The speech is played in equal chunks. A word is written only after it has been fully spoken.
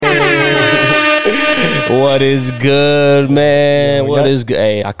What is good, man? What is good?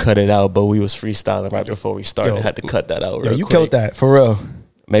 Hey, I cut it out, but we was freestyling right before we started. I had to cut that out. Yo, you killed that for real.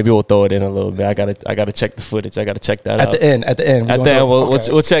 Maybe we'll throw it in a little bit. I gotta check the footage. I gotta check that out. At the end.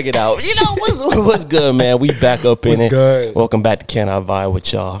 We'll check it out. You know, what's good, man? We back up in it. Good? Welcome back to Can I Vibe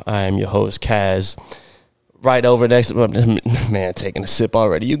with y'all. I am your host, Kaz. Right over next, man, taking a sip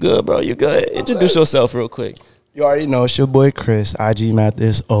already. You good, bro? You good? Introduce yourself real quick. You already know it's your boy Chris. IG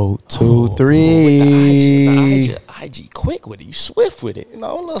Mathis 023. The IG quick with it. You swift with it. You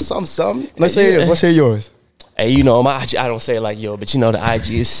know, a little something. Let's hear yours. Hey, you know, my IG, I don't say it like yo, but you know the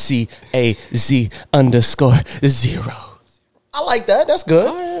IG is CAZ_0. I like that. That's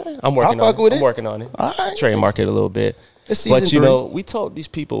good. Right. I'm working on it. All right. Trademark it a little bit. It's season but you 3. know, we told these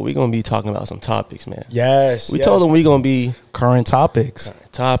people we're gonna be talking about some topics, man. Yes. We told them we're gonna be current topics,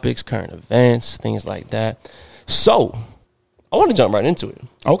 current events, things like that. So I want to jump right into it.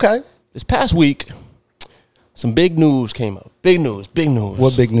 Okay. This past week, some big news came up. Big news.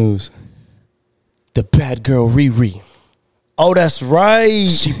 What big news? The bad girl Riri. Oh, that's right.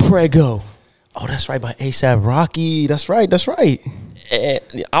 She prego. Oh, that's right, by A$AP Rocky. That's right.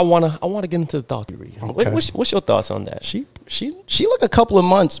 And I wanna get into the thoughts. Okay. What's your thoughts on that? She look a couple of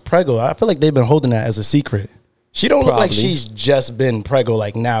months prego. I feel like they've been holding that as a secret. She don't look like she's just been prego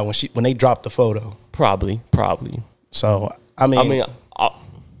like now when they dropped the photo. Probably. So I mean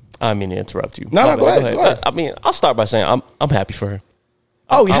I mean to interrupt you. No, go ahead. I mean, I'll start by saying I'm happy for her.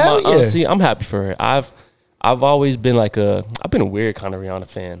 Oh, hell yeah. Honestly, I'm happy for her. I've always been I've been a weird kind of Rihanna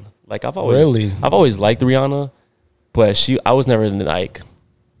fan. Like I've always liked Rihanna, but I was never like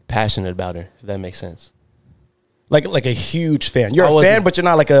passionate about her. If that makes sense. Like a huge fan. You're a fan, but you're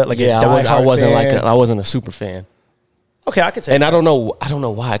not like a I wasn't fan. I wasn't a super fan. Okay, I could say. And that. I don't know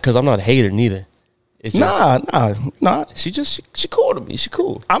why, because I'm not a hater neither. It's just, nah. She cool to me. She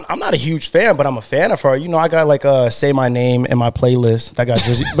cool. I'm not a huge fan, but I'm a fan of her. You know, I got Say My Name in my playlist. That got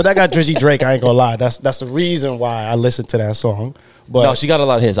Drizzy Drake. I ain't gonna lie. That's the reason why I listen to that song. But no, she got a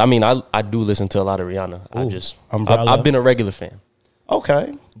lot of hits. I mean, I do listen to a lot of Rihanna. I've been a regular fan.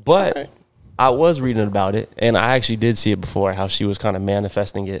 Okay, but right. I was reading about it, and I actually did see it before. How she was kind of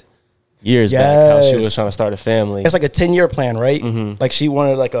manifesting it years back. How she was trying to start a family. It's like a 10-year plan, right? Mm-hmm. Like she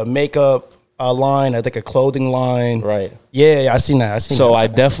wanted like a makeup line, I think a clothing line. Right. Yeah, I seen that. So I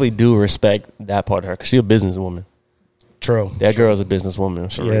definitely do respect that part of her because she's a businesswoman. True. That girl's a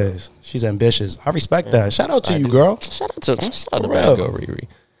businesswoman. She is. She's ambitious. I respect that. Shout out to you, girl. Shout out to bad girl Riri.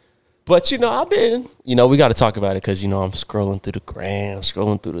 But, we got to talk about it because, I'm scrolling through the gram,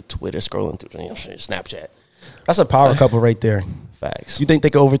 scrolling through the Twitter, scrolling through the Snapchat. That's a power couple right there. Facts. You think they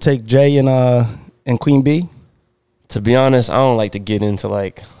could overtake Jay and Queen B? To be honest, I don't like to get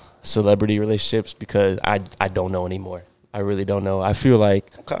into, celebrity relationships because I don't know anymore. I really don't know. I feel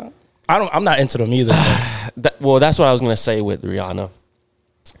like... Okay. I'm not into them either. That's what I was going to say with Rihanna.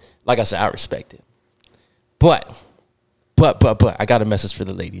 Like I said, I respect it. But I got a message for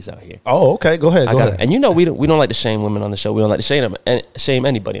the ladies out here. Oh, okay. Go ahead. And we don't like to shame women on the show. We don't like to shame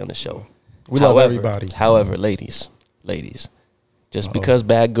anybody on the show. We love everybody. However, ladies, just because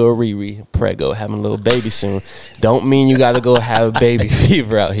bad girl Riri prego having a little baby soon, don't mean you got to go have baby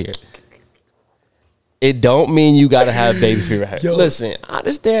fever out here. It don't mean you got to have baby fever out here. Listen, I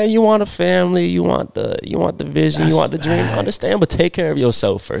understand you want a family, you want the vision, you want the dream. I understand, but take care of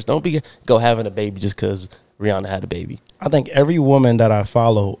yourself first. Don't go having a baby just because Rihanna had a baby. I think every woman that I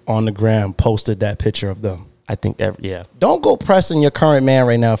follow on the gram posted that picture of them. I think Don't go pressing your current man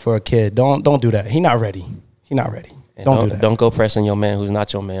right now for a kid. Don't do that. He not ready. And don't do that. Don't go pressing your man who's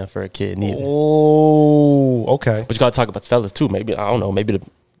not your man for a kid neither. Oh, okay. But you got to talk about the fellas too. Maybe, I don't know, maybe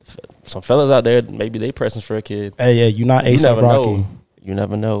some fellas out there, maybe they pressing for a kid. Hey, yeah, you not A$AP Rocky. You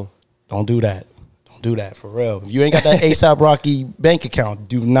never know. Don't do that. Don't do that for real. If you ain't got that A$AP Rocky bank account,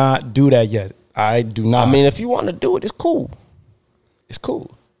 do not do that yet. I do not. I mean, if you want to do it, it's cool.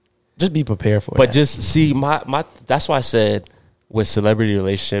 Just be prepared for it. But just see, my that's why I said with celebrity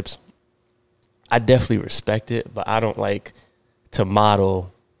relationships, I definitely respect it, but I don't like to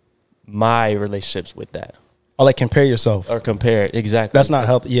model my relationships with that. Or like compare yourself. Or compare it, exactly. That's not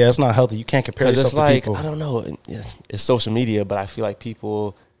healthy. Yeah, it's not healthy. You can't compare yourself to people. I don't know. It's social media, but I feel like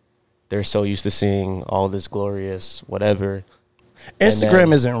people, they're so used to seeing all this glorious whatever.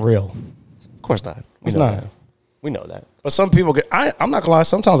 Instagram isn't real. Of course not. It's not. We know that. But some people I'm not gonna lie,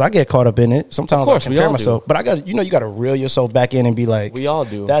 sometimes I get caught up in it. Sometimes I compare myself. But I got you gotta reel yourself back in and be like, we all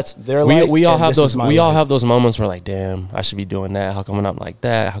do. That's their life. We all have those all have those moments where like, damn, I should be doing that. How come I'm not like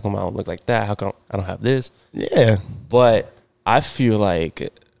that? How come I don't look like that? How come I don't have this? Yeah. But I feel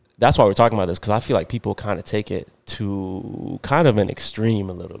like that's why we're talking about this, because I feel like people kind of take it to kind of an extreme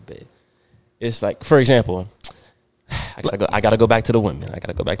a little bit. it's like, for example, I gotta go back to the women.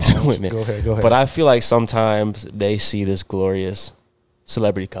 Go ahead. But I feel like sometimes they see this glorious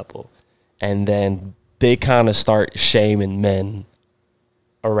celebrity couple, and then they kind of start shaming men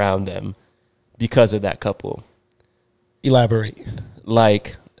around them because of that couple. Elaborate.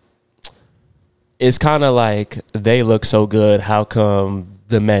 Like, it's kind of like they look so good. How come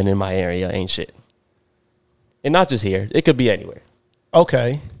the men in my area ain't shit? And not just here. It could be anywhere.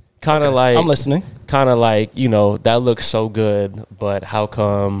 Okay. Kind of like, I'm listening. Kind of like, you know, that looks so good, but how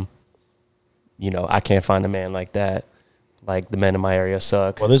come, you know, I can't find a man like that? Like, the men in my area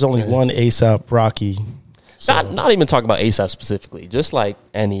suck. Well, there's only one A$AP Rocky. So. Not even talking about A$AP specifically, just like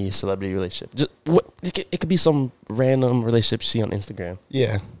any celebrity relationship. Just it could be some random relationship you see on Instagram.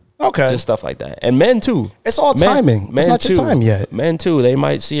 Yeah. Okay. Just stuff like that. And men too. It's all timing. It's not your time yet. Men too. They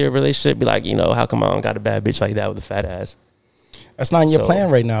might see a relationship, be like, you know, how come I don't got a bad bitch like that with a fat ass? That's not in your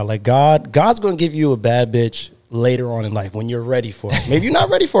plan right now. Like, God's going to give you a bad bitch later on in life when you're ready for it. Maybe you're not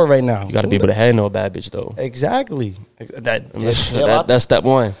ready for it right now. You got to be able to handle a bad bitch though. Exactly. That's step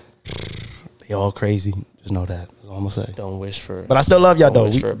one. They all crazy. Just know that. That's all I'm gonna say. Don't wish for. But I still love y'all though.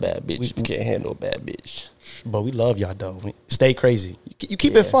 Wish for a bad bitch. You can't handle a bad bitch. But we love y'all though. Stay crazy. You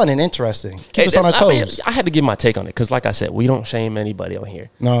keep it fun and interesting. Keep us on our toes. I had to give my take on it because, like I said, we don't shame anybody on here.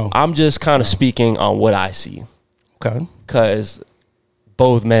 No. I'm just kind of speaking on what I see. Okay. Because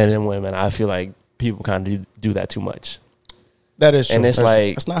both men and women, I feel like people kind of do that too much. That is true. And it's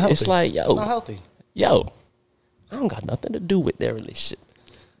like, it's not healthy. It's like, yo, it's not healthy. Yo, I don't got nothing to do with their relationship.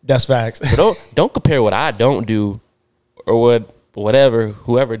 That's facts. So don't compare what I don't do or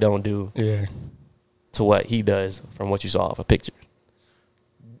whoever don't do to what he does from what you saw of a picture.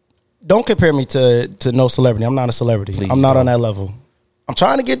 Don't compare me to no celebrity. I'm not a celebrity. Please I'm not on that level. I'm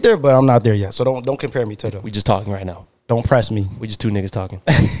trying to get there, but I'm not there yet. So don't compare me to them. We just talking right now. Don't press me. We just two niggas talking.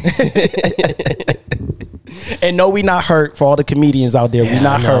 And no, we not hurt for all the comedians out there. We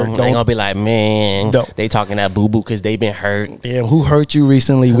not hurt. They gonna be like, man, they talking that boo boo because they been hurt. Damn, who hurt you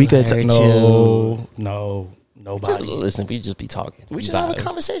recently? We could you. No, nobody. Listen, we just be talking. We just have a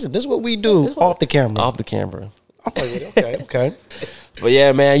conversation. This is what we do off the camera. Off the camera. Okay. But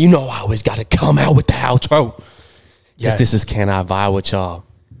yeah, man, you know I always got to come out with the outro. Yes, this is Can I Vibe With Y'all,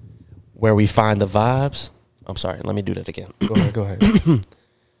 where we find the vibes. I'm sorry, let me do that again. Go ahead.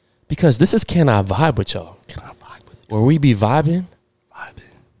 Because this is Can I Vibe With Y'all, where we be vibing,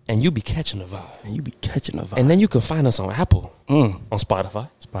 and you be catching the vibe. And then you can find us on Apple, on Spotify,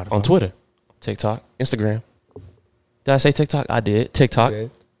 on Twitter, TikTok, Instagram. Did I say TikTok? I did. TikTok,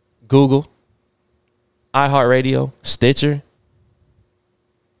 Google, iHeartRadio, Stitcher.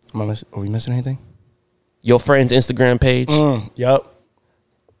 Are we missing anything? Your friend's Instagram page. Yep.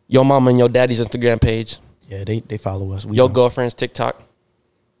 Your mama and your daddy's Instagram page. Yeah, they follow us. Your girlfriend's TikTok.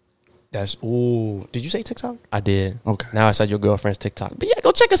 Did you say TikTok? I did. Okay. Now I said your girlfriend's TikTok. But yeah,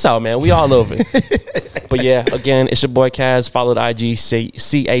 go check us out, man. We all over it. But yeah, again, it's your boy Kaz. Follow the IG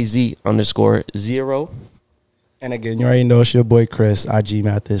CAZ_0. And again, you already know it's your boy Chris. IG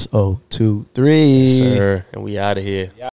Mathis 023. Yes, sir. And we out of here.